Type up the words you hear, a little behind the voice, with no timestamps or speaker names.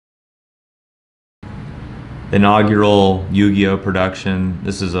The inaugural Yu-Gi-Oh production.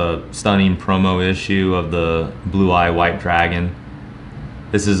 This is a stunning promo issue of the Blue Eye White Dragon.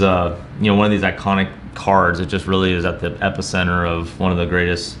 This is one of these iconic cards. It just really is at the epicenter of one of the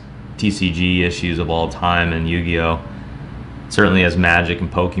greatest TCG issues of all time in Yu-Gi-Oh. Certainly as Magic and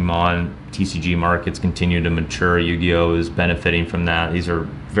Pokemon TCG markets continue to mature, Yu-Gi-Oh is benefiting from that. These are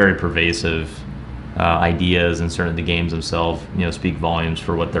very pervasive ideas, and certainly the games themselves, speak volumes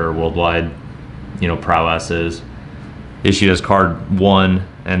for what their worldwide, prowess is. Issued as card 1,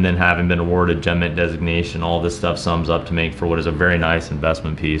 and then having been awarded Gem Mint designation, all this stuff sums up to make for what is a very nice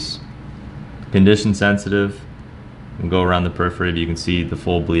investment piece. Condition sensitive. We'll go around the periphery. You can see the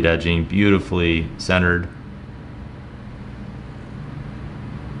full bleed edging, beautifully centered.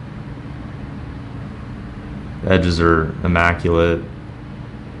 The edges are immaculate.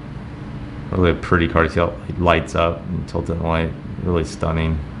 Really a pretty card. See how it lights up and tilted in the light. Really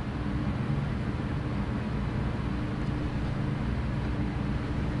stunning.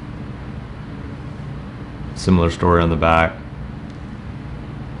 Similar story on the back.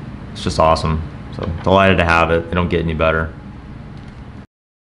 It's just awesome. So delighted to have it. They don't get any better.